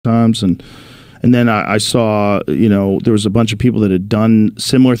times, and then I saw, you know, there was a bunch of people that had done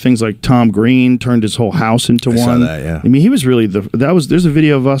similar things, like Tom Green turned his whole house into one. Saw that, yeah. I mean, he was really there's a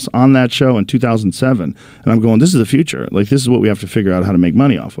video of us on that show in 2007, and I'm going, this is the future. Like, this is what we have to figure out how to make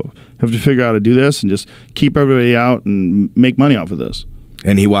money off of. We have to figure out how to do this and just keep everybody out and make money off of this.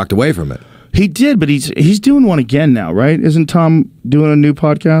 And he walked away from it. He did, but he's doing one again now, right? Isn't Tom doing a new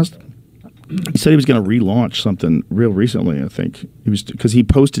podcast? He said he was going to relaunch something real recently, I think. He was, because he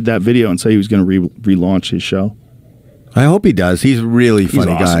posted that video and said he was going to relaunch his show. I hope he does. He's a really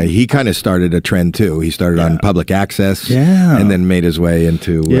funny awesome. guy. He kind of started a trend, too. He started on public access and then made his way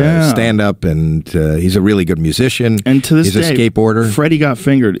into stand-up, and he's a really good musician. And to this day, he's a skateboarder. Freddie Got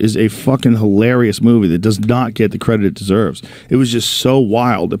Fingered is a fucking hilarious movie that does not get the credit it deserves. It was just so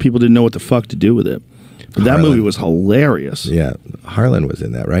wild that people didn't know what the fuck to do with it. But that movie was hilarious. Yeah, Harlan was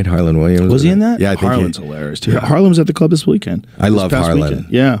in that, right? Harlan Williams. Was he in that? Yeah, I think Harlan's hilarious too. Harlan was at the club this weekend. I love Harlan. Weekend.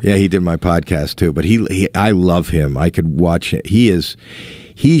 Yeah, yeah, he did my podcast too. But I love him. I could watch it. He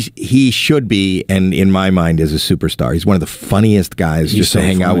should be, and in my mind, is a superstar. He's one of the funniest guys just to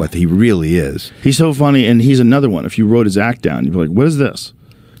hang out with. He really is. He's so funny, and he's another one. If you wrote his act down, you'd be like, "What is this?"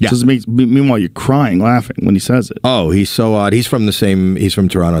 Yeah. Meanwhile, you're crying, laughing when he says it. Oh, he's so odd. He's from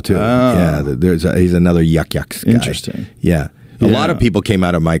Toronto too. Yeah, he's another yucks guy. Interesting. Yeah. A lot of people came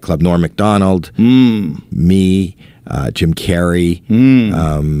out of my club. Norm Macdonald, me, Jim Carrey.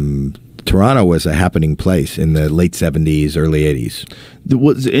 Toronto was a happening place in the late 70s, early 80s.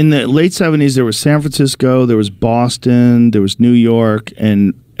 In the late 70s, there was San Francisco, there was Boston, there was New York,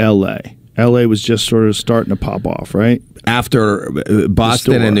 and L.A. L.A. was just sort of starting to pop off, right? After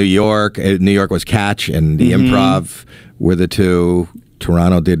Boston and New York was Catch and the Improv were the two.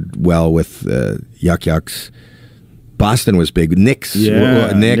 Toronto did well with Yucks. Boston was big. Nick's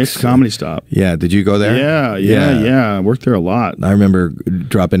Comedy Stop. Yeah, did you go there? Yeah. I worked there a lot. I remember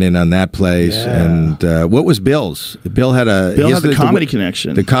dropping in on that place. Yeah. And what was Bill's? Bill had the Comedy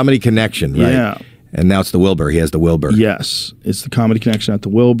Connection. The Comedy Connection, right? Yeah. And now it's the Wilbur. He has the Wilbur. Yes, it's the Comedy Connection at the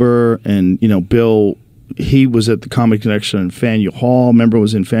Wilbur. And, you know, Bill, he was at the Comedy Connection in Faneuil Hall. Remember,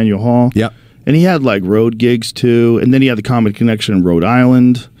 was in Faneuil Hall? Yep. And he had, like, road gigs, too. And then he had the Comedy Connection in Rhode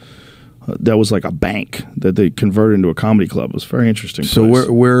Island. That was like a bank that they converted into a comedy club. It was very interesting. So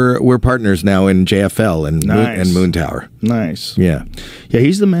we're partners now in JFL and Moon Tower. Nice. Yeah. Yeah,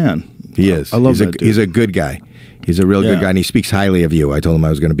 he's the man. He is. I love that dude. He's a good guy. He's a real good guy, and he speaks highly of you. I told him I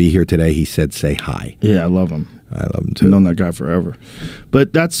was going to be here today. He said, say hi. Yeah, I love him. I love him, too. I've known that guy forever.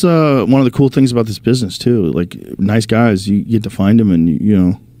 But that's one of the cool things about this business, too. Like, nice guys, you get to find them and, you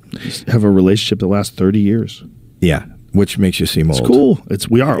know, have a relationship that lasts 30 years. Yeah, which makes you seem old. It's cool.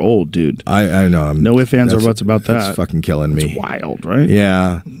 We are old, dude. I know. No ifs, ands, or buts about that. That's fucking killing me. It's wild, right?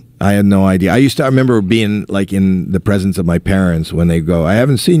 Yeah. I had no idea. I remember being like in the presence of my parents when they go, I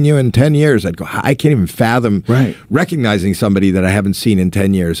haven't seen you in 10 years. I'd go, I can't even fathom recognizing somebody that I haven't seen in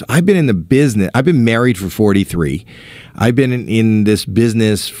 10 years. I've been in the business. I've been married for 43. I've been in this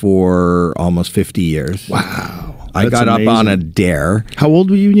business for almost 50 years. Wow. I got amazing. Up on a dare. How old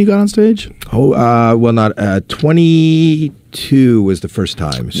were you when you got on stage? Oh, well, not 22 was the first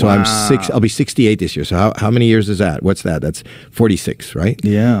time. So I'll be 68 this year. So how many years is that? What's that? That's 46, right?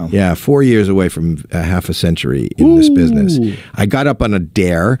 Yeah. Yeah, 4 years away from half a century in this business. I got up on a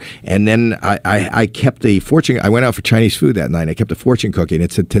dare, and then I kept the fortune. I went out for Chinese food that night. I kept a fortune cookie, and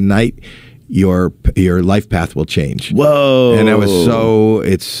it said, tonight your life path will change. Whoa. And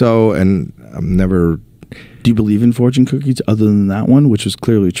and I'm never... Do you believe in fortune cookies other than that one, which was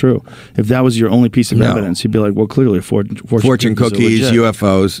clearly true? If that was your only piece of evidence, you'd be like, well, clearly fortune cookies,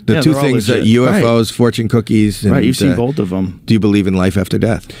 UFOs. The two things that UFOs, fortune cookies. And, you've seen both of them. Do you believe in life after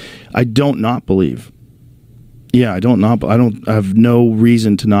death? I don't not believe. Yeah, I have no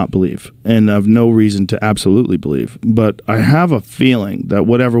reason to not believe, and I have no reason to absolutely believe. But I have a feeling that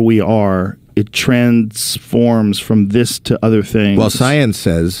whatever we are, it transforms from this to other things. Well, science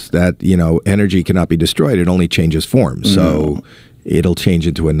says that, you know, energy cannot be destroyed. It only changes form. So it'll change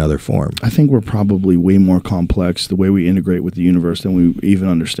into another form. I think we're probably way more complex the way we integrate with the universe than we even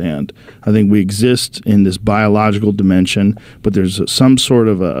understand. I think we exist in this biological dimension, but there's some sort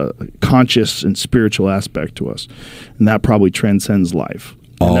of a conscious and spiritual aspect to us. And that probably transcends life.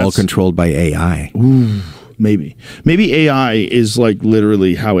 All controlled by AI. Ooh. Maybe AI is like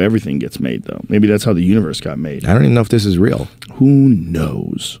literally how everything gets made, though. Maybe that's how the universe got made. I don't even know if this is real. Who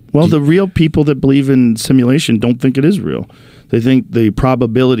knows? Well, the real people that believe in simulation don't think it is real. They think the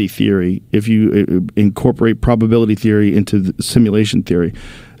probability theory, if you incorporate probability theory into the simulation theory,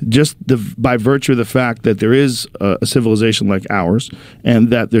 just by virtue of the fact that there is a civilization like ours, and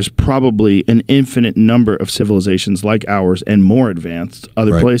that there's probably an infinite number of civilizations like ours and more advanced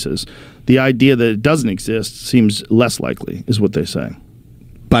other places. The idea that it doesn't exist seems less likely, is what they say.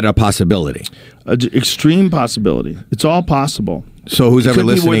 But a possibility. An extreme possibility. It's all possible. So who's ever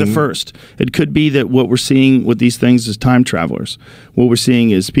listening? It could be we're the first. It could be that what we're seeing with these things is time travelers. What we're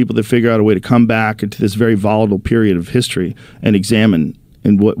seeing is people that figure out a way to come back into this very volatile period of history and examine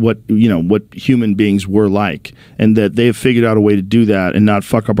what human beings were like, and that they have figured out a way to do that and not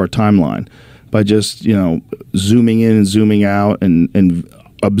fuck up our timeline by just zooming in and zooming out and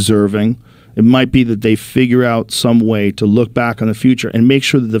observing. It might be that they figure out some way to look back on the future and make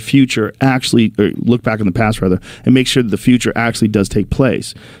sure that the future actually, or look back in the past rather, and make sure that the future actually does take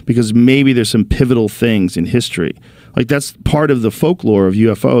place. Because maybe there's some pivotal things in history. Like, that's part of the folklore of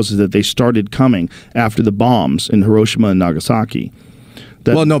UFOs, is that they started coming after the bombs in Hiroshima and Nagasaki.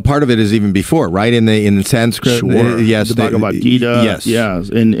 Well, no, part of it is even before, right? In the Sanskrit, sure. Yes, the Bhagavad Gita, yes,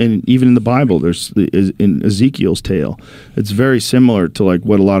 and even in the Bible, there's in Ezekiel's tale. It's very similar to like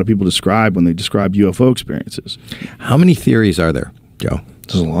what a lot of people describe when they describe UFO experiences. How many theories are there, Joe?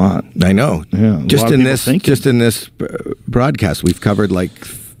 There's a lot. I know. Yeah, just in this broadcast, we've covered like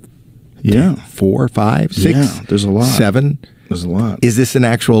 4, 5, 6. Yeah, there's a lot. 7. There's a lot. Is this an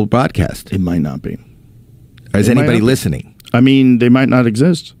actual broadcast? It might not be. Is anybody listening? I mean, they might not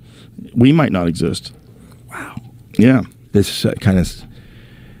exist. We might not exist. Wow. Yeah. This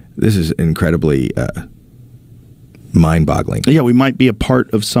is incredibly mind-boggling. Yeah, we might be a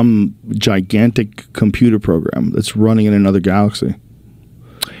part of some gigantic computer program that's running in another galaxy.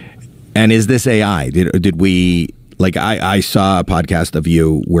 And is this AI? Did we, like, I saw a podcast of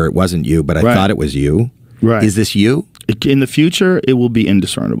you where it wasn't you, but I thought it was you. Right. Is this you? In the future, it will be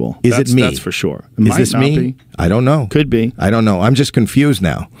indiscernible. Is it me? That's for sure. Is this me? I don't know. Could be. I don't know. I'm just confused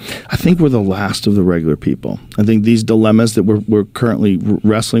now. I think we're the last of the regular people. I think these dilemmas that we're currently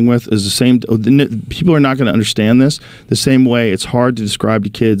wrestling with is the same. People are not going to understand this the same way it's hard to describe to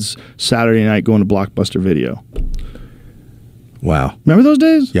kids Saturday night going to Blockbuster Video. Wow. Remember those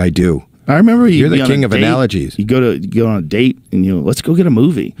days? Yeah, I do. I remember you're the king of analogies. You go on a date and let's go get a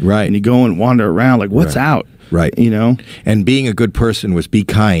movie. Right. And you go and wander around like, what's out? Right. And being a good person was be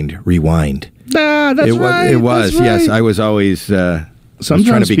kind, rewind. That's right. It was. That's right. Yes, I was always sometimes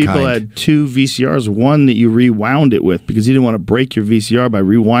trying to be people kind. had 2 VCRs, one that you rewound it with because you didn't want to break your VCR by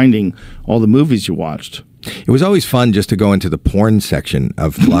rewinding all the movies you watched. It was always fun just to go into the porn section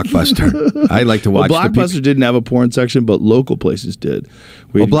of Blockbuster. I like to watch. Well, Blockbuster didn't have a porn section, but local places did.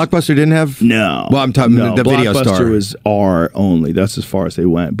 Blockbuster didn't have. No. Well, I'm talking the video store. Blockbuster was R only. That's as far as they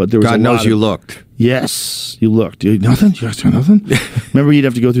went. But there was God knows you looked. Yes, you looked. Nothing. You guys got nothing. Remember, you'd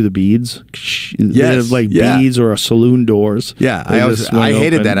have to go through the beads. Yes, beads or a saloon doors. Yeah, I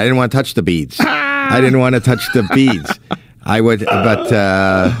hated that. I didn't want to touch the beads. I didn't want to touch the beads. I would, but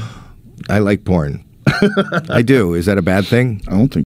I like porn. I do. Is that a bad thing? I don't think